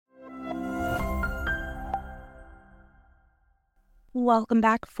Welcome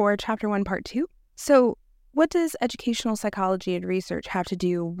back for Chapter 1, Part 2. So, what does educational psychology and research have to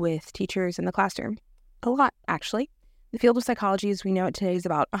do with teachers in the classroom? A lot, actually. The field of psychology as we know it today is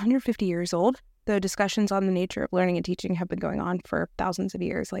about 150 years old, though discussions on the nature of learning and teaching have been going on for thousands of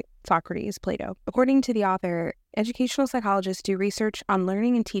years, like Socrates, Plato. According to the author, educational psychologists do research on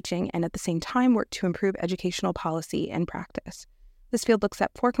learning and teaching and at the same time work to improve educational policy and practice. This field looks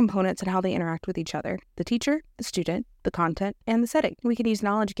at 4 components and how they interact with each other: the teacher, the student, the content, and the setting. We can use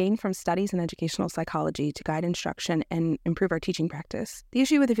knowledge gained from studies in educational psychology to guide instruction and improve our teaching practice. The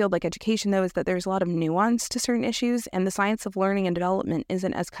issue with a field like education, though, is that there's a lot of nuance to certain issues, and the science of learning and development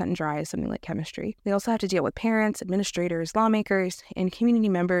isn't as cut and dry as something like chemistry. We also have to deal with parents, administrators, lawmakers, and community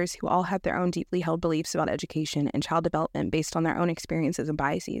members who all have their own deeply held beliefs about education and child development based on their own experiences and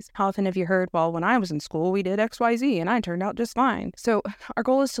biases. How often have you heard, well, when I was in school, we did XYZ, and I turned out just fine? So our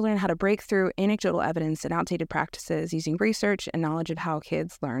goal is to learn how to break through anecdotal evidence and outdated practices using research and knowledge of how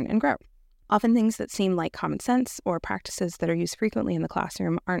kids learn and grow. Often things that seem like common sense or practices that are used frequently in the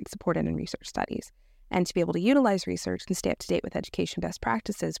classroom aren't supported in research studies. And to be able to utilize research and stay up to date with education best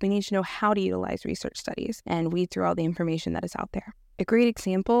practices, we need to know how to utilize research studies and weed through all the information that is out there. A great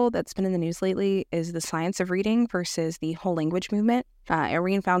example that's been in the news lately is the science of reading versus the whole language movement.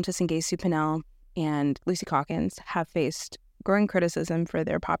 Irene Fountas and Gay Sue Pinnell and Lucy Calkins have faced growing criticism for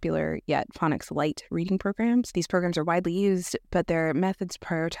their popular yet phonics light reading programs. These programs are widely used, but their methods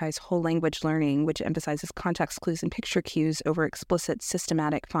prioritize whole language learning, which emphasizes context clues and picture cues over explicit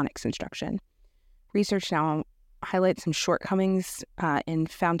systematic phonics instruction. Research now highlights some shortcomings in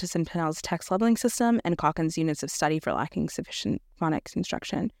Fountas and Pinnell's text leveling system and Calkins' units of study for lacking sufficient phonics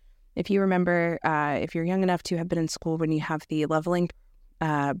instruction. If you remember, if you're young enough to have been in school when you have the leveling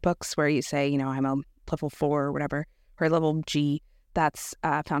books where you say, I'm a level 4 or whatever, or level G, that's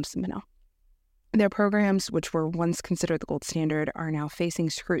Fountas and Pinnell. Their programs, which were once considered the gold standard, are now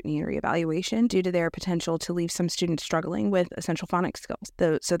facing scrutiny and reevaluation due to their potential to leave some students struggling with essential phonics skills.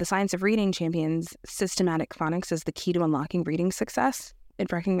 So the science of reading champions systematic phonics as the key to unlocking reading success.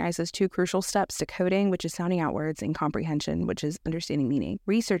 It recognizes 2 crucial steps: decoding, which is sounding out words, and comprehension, which is understanding meaning.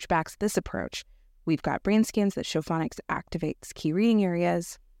 Research backs this approach. We've got brain scans that show phonics activates key reading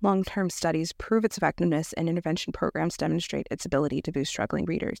areas. Long-term studies prove its effectiveness, and intervention programs demonstrate its ability to boost struggling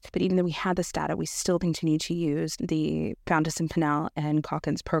readers. But even though we had this data, we still continue to use the Fountas and Pinnell and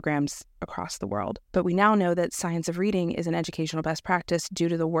Calkins programs across the world. But we now know that science of reading is an educational best practice due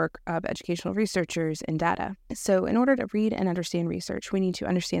to the work of educational researchers and data. So in order to read and understand research, we need to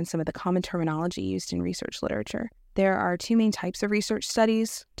understand some of the common terminology used in research literature. There are 2 main types of research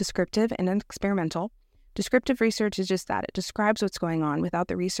studies: descriptive and experimental. Descriptive research is just that. It describes what's going on without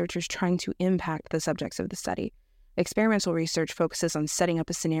the researchers trying to impact the subjects of the study. Experimental research focuses on setting up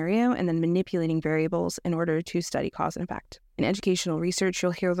a scenario and then manipulating variables in order to study cause and effect. In educational research,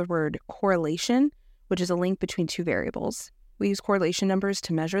 you'll hear the word correlation, which is a link between 2 variables. We use correlation numbers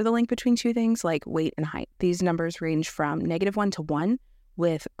to measure the link between 2 things like weight and height. These numbers range from -1 to 1,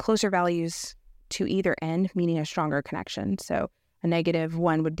 with closer values to either end, meaning a stronger connection. So a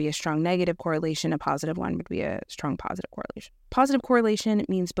 -1 would be a strong negative correlation. A +1 would be a strong positive correlation. Positive correlation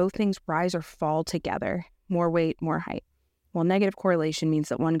means both things rise or fall together. More weight, more height. While negative correlation means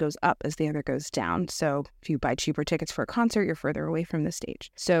that one goes up as the other goes down. So if you buy cheaper tickets for a concert, you're further away from the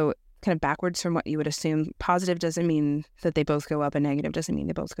stage. So kind of backwards from what you would assume. Positive doesn't mean that they both go up, and negative doesn't mean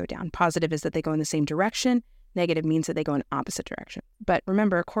they both go down. Positive is that they go in the same direction. Negative means that they go in opposite direction. But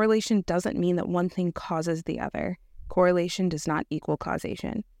remember, correlation doesn't mean that one thing causes the other. Correlation does not equal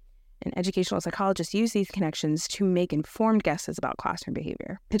causation. And educational psychologists use these connections to make informed guesses about classroom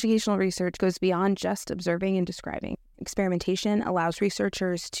behavior. Educational research goes beyond just observing and describing. Experimentation allows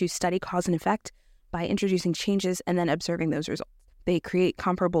researchers to study cause and effect by introducing changes and then observing those results. They create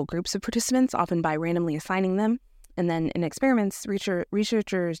comparable groups of participants, often by randomly assigning them. And then in experiments,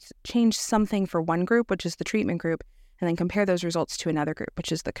 researchers change something for one group, which is the treatment group, and then compare those results to another group,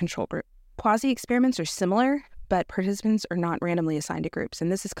 which is the control group. Quasi-experiments are similar, but participants are not randomly assigned to groups. And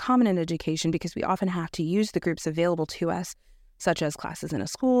this is common in education because we often have to use the groups available to us, such as classes in a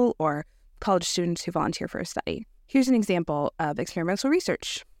school or college students who volunteer for a study. Here's an example of experimental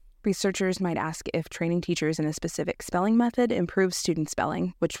research. Researchers might ask if training teachers in a specific spelling method improves student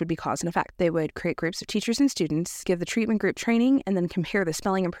spelling, which would be cause and effect. They would create groups of teachers and students, give the treatment group training, and then compare the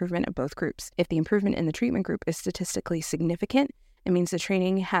spelling improvement of both groups. If the improvement in the treatment group is statistically significant, it means the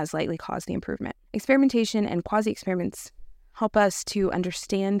training has likely caused the improvement. Experimentation and quasi-experiments help us to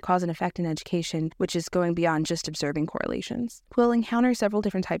understand cause and effect in education, which is going beyond just observing correlations. We'll encounter several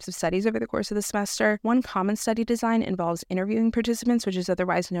different types of studies over the course of the semester. One common study design involves interviewing participants, which is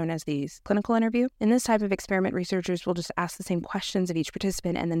otherwise known as the clinical interview. In this type of experiment, researchers will just ask the same questions of each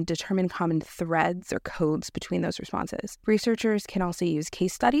participant and then determine common threads or codes between those responses. Researchers can also use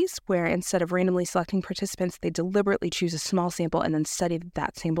case studies, where instead of randomly selecting participants, they deliberately choose a small sample and then study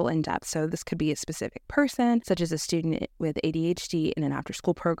that sample in depth. So this could be a specific person, such as a student with ADHD in an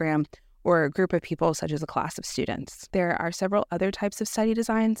after-school program, or a group of people such as a class of students. There are several other types of study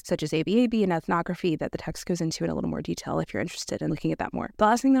designs, such as ABAB and ethnography, that the text goes into in a little more detail if you're interested in looking at that more. The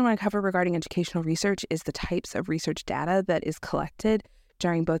last thing that I want to cover regarding educational research is the types of research data that is collected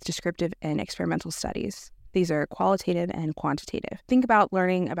during both descriptive and experimental studies. These are qualitative and quantitative. Think about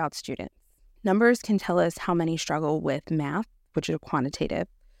learning about students. Numbers can tell us how many struggle with math, which is quantitative,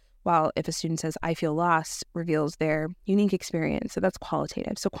 while if a student says, "I feel lost," reveals their unique experience. So that's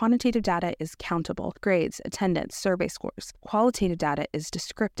qualitative. So quantitative data is countable: grades, attendance, survey scores. Qualitative data is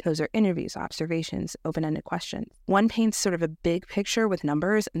descriptive. Those are interviews, observations, open-ended questions. One paints sort of a big picture with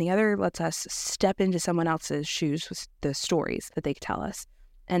numbers, and the other lets us step into someone else's shoes with the stories that they tell us.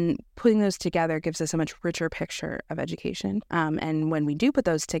 And putting those together gives us a much richer picture of education. And when we do put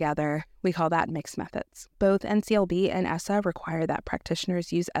those together, we call that mixed methods. Both NCLB and ESSA require that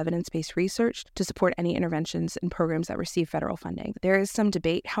practitioners use evidence-based research to support any interventions and programs that receive federal funding. There is some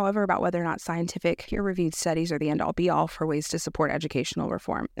debate, however, about whether or not scientific peer-reviewed studies are the end-all be-all for ways to support educational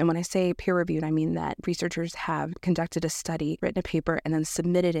reform. And when I say peer-reviewed, I mean that researchers have conducted a study, written a paper, and then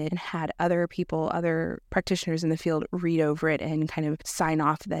submitted it and had other people, other practitioners in the field read over it and kind of sign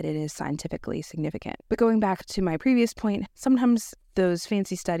off that it is scientifically significant. But going back to my previous point, sometimes those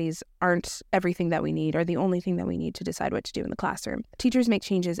fancy studies aren't everything that we need or the only thing that we need to decide what to do in the classroom. Teachers make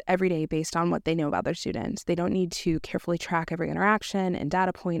changes every day based on what they know about their students. They don't need to carefully track every interaction and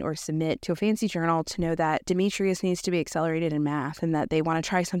data point or submit to a fancy journal to know that Demetrius needs to be accelerated in math and that they want to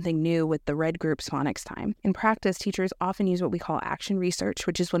try something new with the red group's phonics time. In practice, teachers often use what we call action research,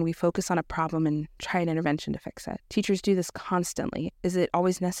 which is when we focus on a problem and try an intervention to fix it. Teachers do this constantly. Is it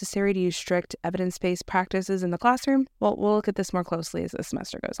always necessary to use strict evidence-based practices in the classroom? Well, we'll look at this more closely as the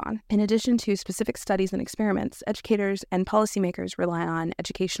semester goes on. In addition to specific studies and experiments, educators and policymakers rely on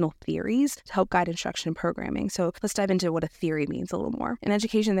educational theories to help guide instruction and programming. So let's dive into what a theory means a little more. In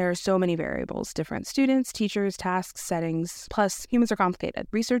education, there are so many variables: different students, teachers, tasks, settings, plus humans are complicated.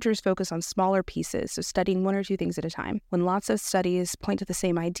 Researchers focus on smaller pieces, so studying one or two things at a time. When lots of studies point to the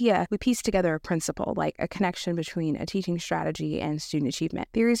same idea, we piece together a principle, like a connection between a teaching strategy and student achievement.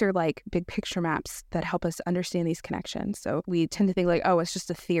 Theories are like big picture maps that help us understand these connections. So we tend to think like, oh, it's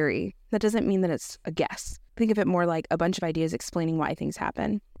just a theory. That doesn't mean that it's a guess. Think of it more like a bunch of ideas explaining why things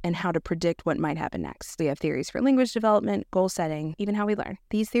happen and how to predict what might happen next. We have theories for language development, goal setting, even how we learn.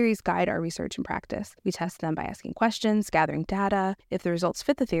 These theories guide our research and practice. We test them by asking questions, gathering data. If the results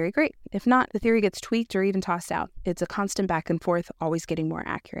fit the theory, great. If not, the theory gets tweaked or even tossed out. It's a constant back and forth, always getting more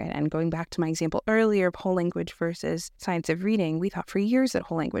accurate. And going back to my example earlier of whole language versus science of reading, we thought for years that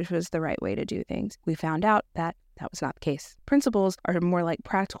whole language was the right way to do things. We found out that was not the case. Principles are more like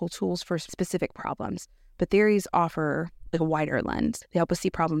practical tools for specific problems, but theories offer like a wider lens. They help us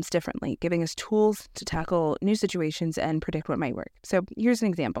see problems differently, giving us tools to tackle new situations and predict what might work. So here's an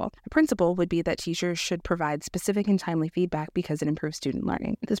example. A principle would be that teachers should provide specific and timely feedback because it improves student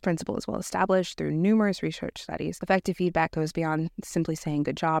learning. This principle is well established through numerous research studies. Effective feedback goes beyond simply saying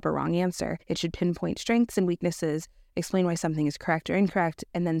good job or wrong answer. It should pinpoint strengths and weaknesses, explain why something is correct or incorrect,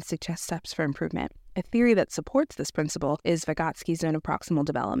 and then suggest steps for improvement. A theory that supports this principle is Vygotsky's zone of proximal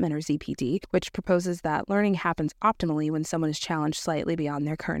development, or ZPD, which proposes that learning happens optimally when someone is challenged slightly beyond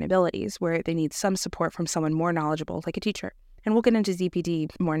their current abilities, where they need some support from someone more knowledgeable, like a teacher. And we'll get into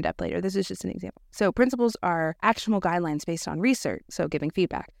ZPD more in depth later. This is just an example. So principles are actionable guidelines based on research, so giving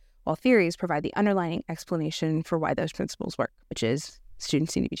feedback, while theories provide the underlying explanation for why those principles work, which is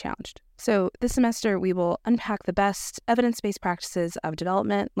students need to be challenged. So this semester, we will unpack the best evidence-based practices of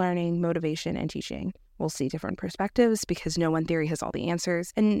development, learning, motivation, and teaching. We'll see different perspectives because no one theory has all the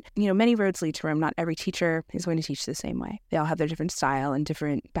answers. And, many roads lead to Rome. Not every teacher is going to teach the same way. They all have their different style and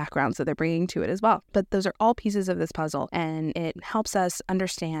different backgrounds that they're bringing to it as well. But those are all pieces of this puzzle, and it helps us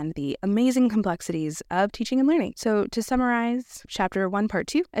understand the amazing complexities of teaching and learning. So to summarize, Chapter 1, Part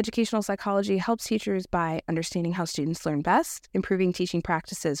 2, Educational Psychology helps teachers by understanding how students learn best, improving teaching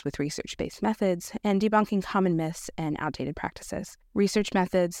practices with research-based methods, and debunking common myths and outdated practices. Research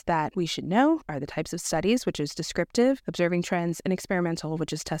methods that we should know are the types of studies, which is descriptive, observing trends, and experimental,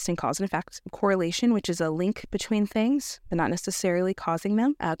 which is testing cause and effect. Correlation, which is a link between things, but not necessarily causing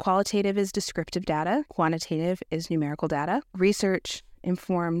them. Qualitative is descriptive data. Quantitative is numerical data. Research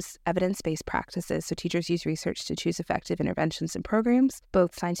informs evidence-based practices, so teachers use research to choose effective interventions and programs.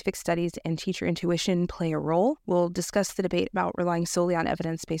 Both scientific studies and teacher intuition play a role. We'll discuss the debate about relying solely on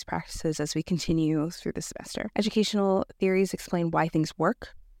evidence-based practices as we continue through the semester. Educational theories explain why things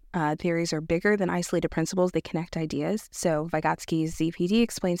work. Theories are bigger than isolated principles. They connect ideas. So Vygotsky's ZPD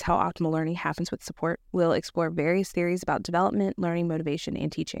explains how optimal learning happens with support. We'll explore various theories about development, learning, motivation,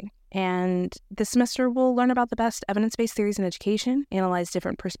 and teaching. And this semester, we'll learn about the best evidence-based theories in education, analyze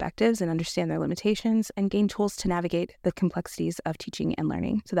different perspectives and understand their limitations, and gain tools to navigate the complexities of teaching and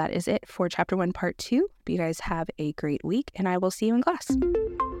learning. So that is it for Chapter 1, Part 2. Hope you guys have a great week, and I will see you in class.